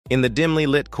In the dimly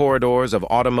lit corridors of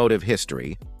automotive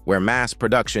history, where mass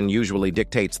production usually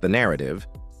dictates the narrative,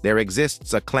 there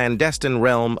exists a clandestine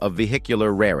realm of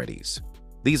vehicular rarities.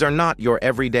 These are not your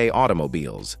everyday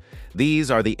automobiles. These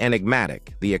are the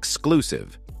enigmatic, the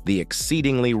exclusive, the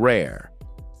exceedingly rare.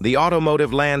 The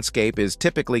automotive landscape is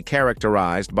typically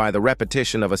characterized by the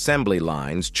repetition of assembly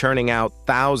lines churning out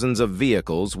thousands of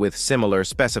vehicles with similar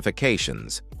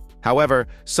specifications. However,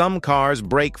 some cars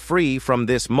break free from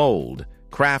this mold,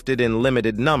 crafted in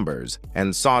limited numbers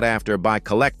and sought after by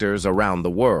collectors around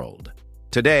the world.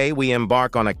 Today, we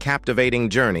embark on a captivating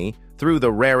journey through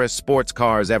the rarest sports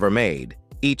cars ever made,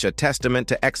 each a testament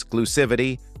to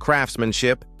exclusivity,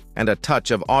 craftsmanship, and a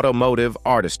touch of automotive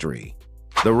artistry.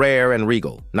 The rare and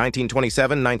Regal,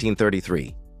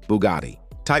 1927-1933, Bugatti,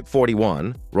 Type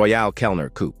 41, Royale Kellner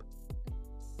Coupe.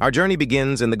 Our journey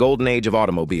begins in the golden age of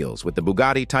automobiles with the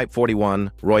Bugatti Type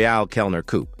 41 Royale Kellner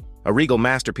Coupe, a Regal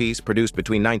masterpiece produced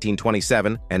between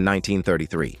 1927 and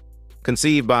 1933.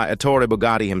 Conceived by Ettore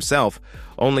Bugatti himself,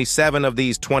 only 7 of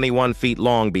these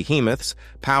 21-feet-long behemoths,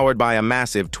 powered by a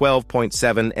massive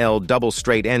 12.7L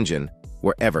double-straight engine,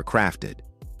 were ever crafted.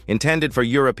 Intended for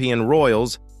European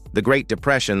royals, the Great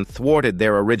Depression thwarted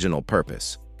their original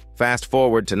purpose. Fast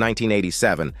forward to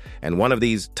 1987, and one of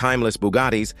these timeless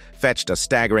Bugattis fetched a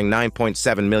staggering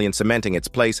 $9.7 million, cementing its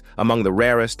place among the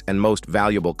rarest and most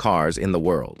valuable cars in the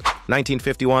world.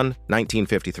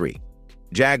 1951-1953.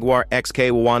 Jaguar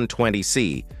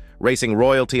XK120-C. Racing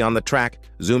royalty on the track,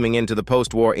 zooming into the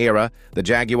post-war era, the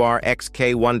Jaguar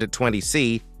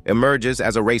XK120-C emerges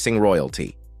as a racing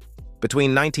royalty.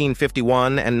 Between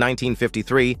 1951 and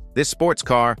 1953, this sports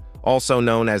car, also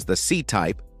known as the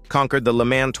C-Type, conquered the Le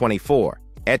Mans 24,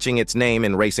 etching its name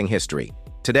in racing history.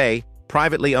 Today,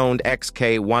 privately owned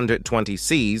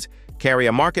XK120Cs carry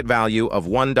a market value of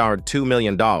 $1.2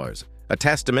 million, a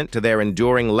testament to their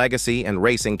enduring legacy and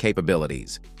racing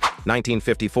capabilities.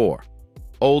 1954.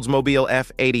 Oldsmobile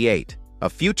F-88, a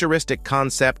futuristic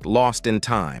concept lost in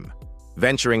time.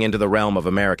 Venturing into the realm of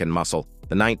American muscle,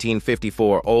 the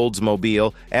 1954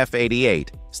 Oldsmobile F-88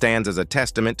 stands as a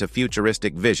testament to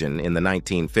futuristic vision in the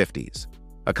 1950s.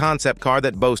 A concept car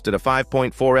that boasted a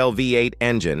 5.4L V8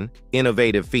 engine,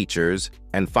 innovative features,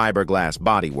 and fiberglass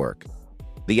bodywork.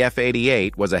 The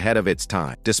F-88 was ahead of its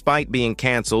time. Despite being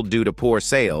canceled due to poor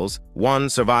sales, one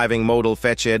surviving model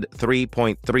fetched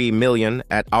 $3.3 million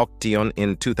at auction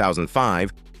in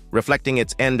 2005, reflecting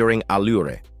its enduring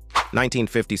allure.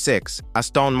 1956,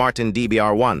 Aston Martin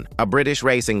DBR1, a British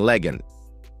racing legend.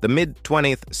 The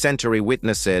mid-20th century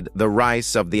witnessed the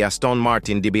rise of the Aston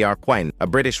Martin DBR1, a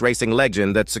British racing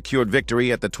legend that secured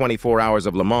victory at the 24 Hours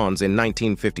of Le Mans in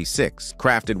 1956.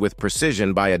 Crafted with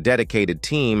precision by a dedicated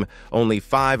team, only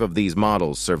 5 of these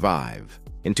models survive.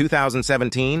 In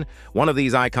 2017, one of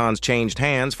these icons changed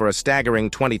hands for a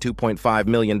staggering $22.5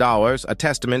 million, a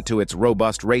testament to its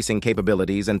robust racing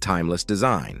capabilities and timeless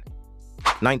design.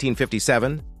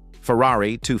 1957,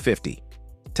 Ferrari 250,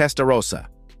 Testarossa,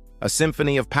 a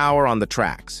symphony of power on the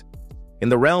tracks. In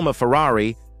the realm of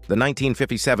Ferrari, the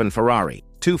 1957 Ferrari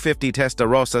 250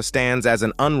 Testarossa stands as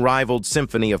an unrivaled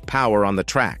symphony of power on the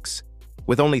tracks.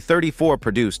 With only 34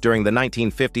 produced during the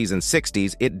 1950s and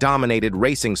 60s, it dominated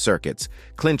racing circuits,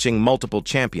 clinching multiple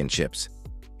championships.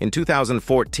 In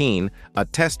 2014, a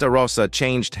Testarossa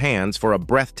changed hands for a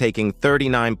breathtaking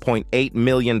 $39.8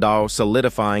 million,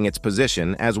 solidifying its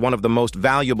position as one of the most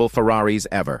valuable Ferraris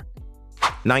ever.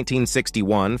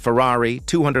 1961 Ferrari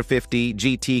 250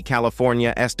 GT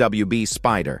California SWB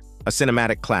Spider, a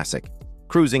cinematic classic.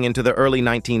 Cruising into the early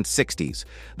 1960s,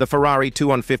 the Ferrari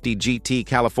 250 GT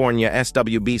California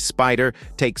SWB Spider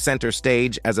takes center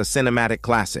stage as a cinematic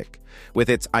classic. With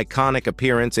its iconic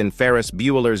appearance in Ferris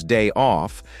Bueller's Day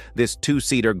Off, this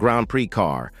two-seater Grand Prix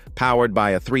car, powered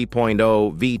by a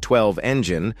 3.0 V12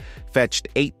 engine, fetched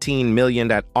 $18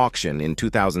 million at auction in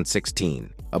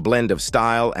 2016. A blend of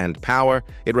style and power,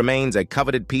 it remains a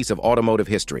coveted piece of automotive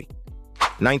history.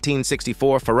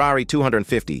 1964 Ferrari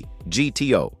 250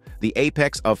 GTO, the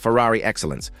apex of Ferrari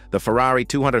excellence. The Ferrari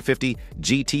 250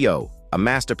 GTO, a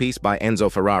masterpiece by Enzo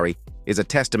Ferrari, is a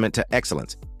testament to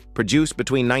excellence. Produced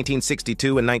between 1962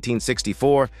 and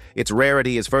 1964, its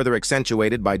rarity is further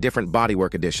accentuated by different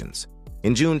bodywork additions.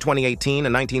 In June 2018, a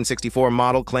 1964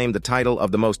 model claimed the title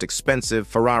of the most expensive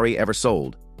Ferrari ever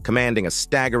sold, commanding a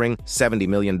staggering $70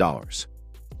 million.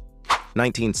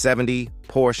 1970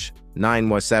 Porsche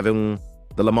 917,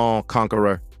 the Le Mans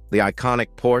Conqueror, the iconic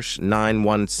Porsche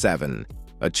 917,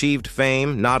 achieved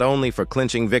fame not only for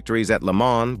clinching victories at Le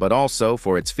Mans, but also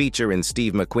for its feature in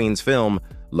Steve McQueen's film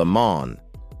Le Mans.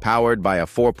 Powered by a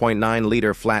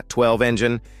 4.9-liter flat 12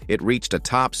 engine, it reached a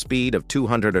top speed of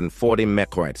 240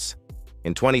 mph.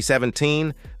 In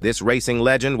 2017, this racing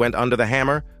legend went under the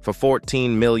hammer for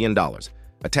 $14 million,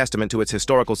 a testament to its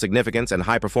historical significance and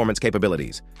high-performance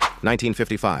capabilities.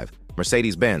 1955,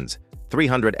 Mercedes-Benz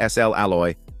 300 SL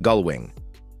alloy gullwing,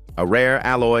 a rare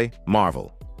alloy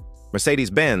marvel.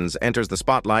 Mercedes-Benz enters the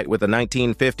spotlight with the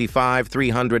 1955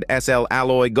 300 SL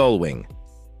alloy gullwing,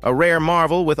 a rare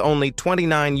marvel with only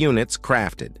 29 units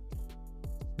crafted.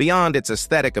 Beyond its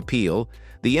aesthetic appeal,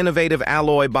 the innovative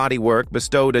alloy bodywork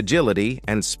bestowed agility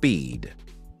and speed.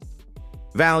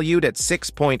 Valued at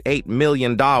 $6.8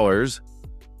 million,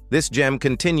 this gem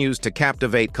continues to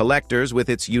captivate collectors with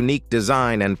its unique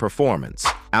design and performance.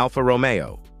 Alfa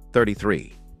Romeo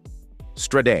 33.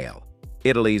 Stradale,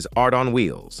 Italy's art on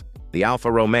wheels, the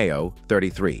Alfa Romeo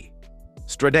 33.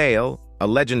 Stradale, a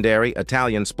legendary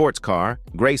Italian sports car,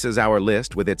 graces our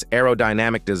list with its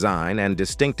aerodynamic design and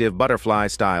distinctive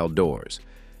butterfly-style doors.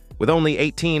 With only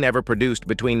 18 ever produced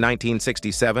between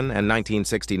 1967 and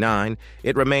 1969,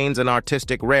 it remains an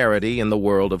artistic rarity in the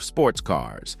world of sports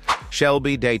cars.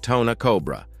 Shelby Daytona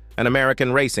Cobra, an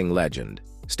American racing legend.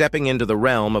 Stepping into the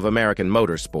realm of American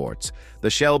motorsports, the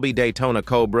Shelby Daytona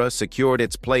Cobra secured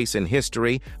its place in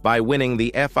history by winning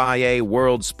the FIA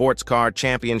World Sports Car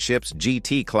Championships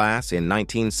GT class in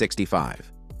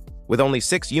 1965. With only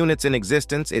 6 units in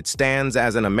existence, it stands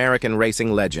as an American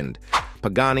racing legend.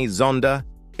 Pagani Zonda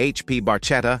HP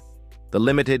Barchetta, the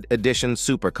limited edition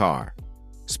supercar.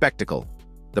 Spectacle,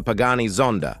 the Pagani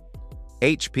Zonda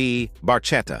HP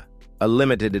Barchetta, a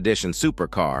limited edition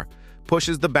supercar,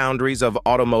 pushes the boundaries of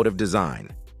automotive design.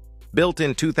 Built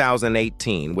in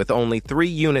 2018 with only 3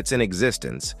 units in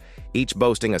existence, each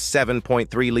boasting a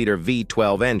 7.3-liter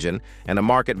V12 engine and a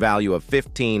market value of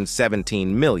 $17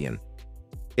 million,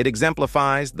 it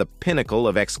exemplifies the pinnacle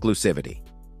of exclusivity.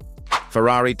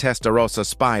 Ferrari Testarossa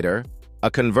Spider,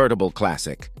 a convertible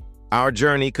classic. Our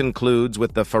journey concludes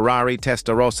with the Ferrari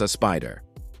Testarossa Spider,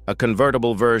 a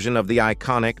convertible version of the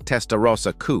iconic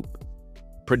Testarossa Coupe.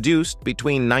 Produced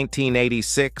between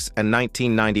 1986 and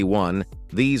 1991,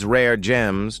 these rare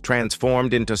gems,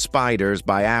 transformed into spiders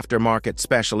by aftermarket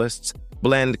specialists,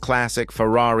 blend classic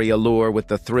Ferrari allure with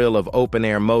the thrill of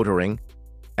open-air motoring.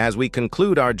 As we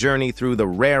conclude our journey through the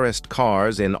rarest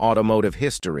cars in automotive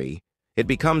history, it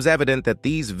becomes evident that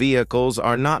these vehicles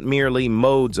are not merely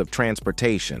modes of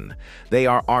transportation. They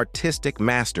are artistic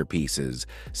masterpieces,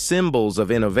 symbols of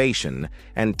innovation,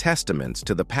 and testaments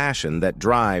to the passion that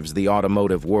drives the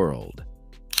automotive world.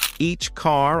 Each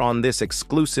car on this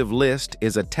exclusive list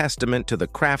is a testament to the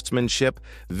craftsmanship,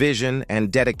 vision,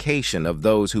 and dedication of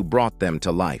those who brought them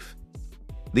to life.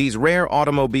 These rare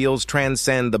automobiles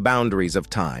transcend the boundaries of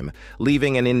time,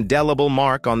 leaving an indelible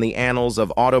mark on the annals of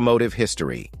automotive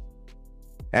history.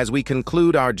 As we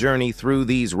conclude our journey through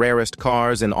these rarest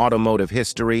cars in automotive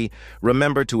history,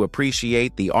 remember to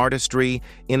appreciate the artistry,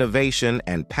 innovation,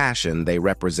 and passion they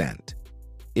represent.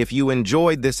 If you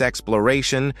enjoyed this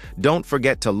exploration, don't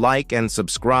forget to like and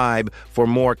subscribe for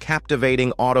more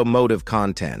captivating automotive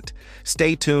content.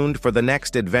 Stay tuned for the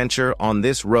next adventure on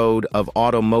this road of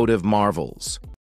automotive marvels.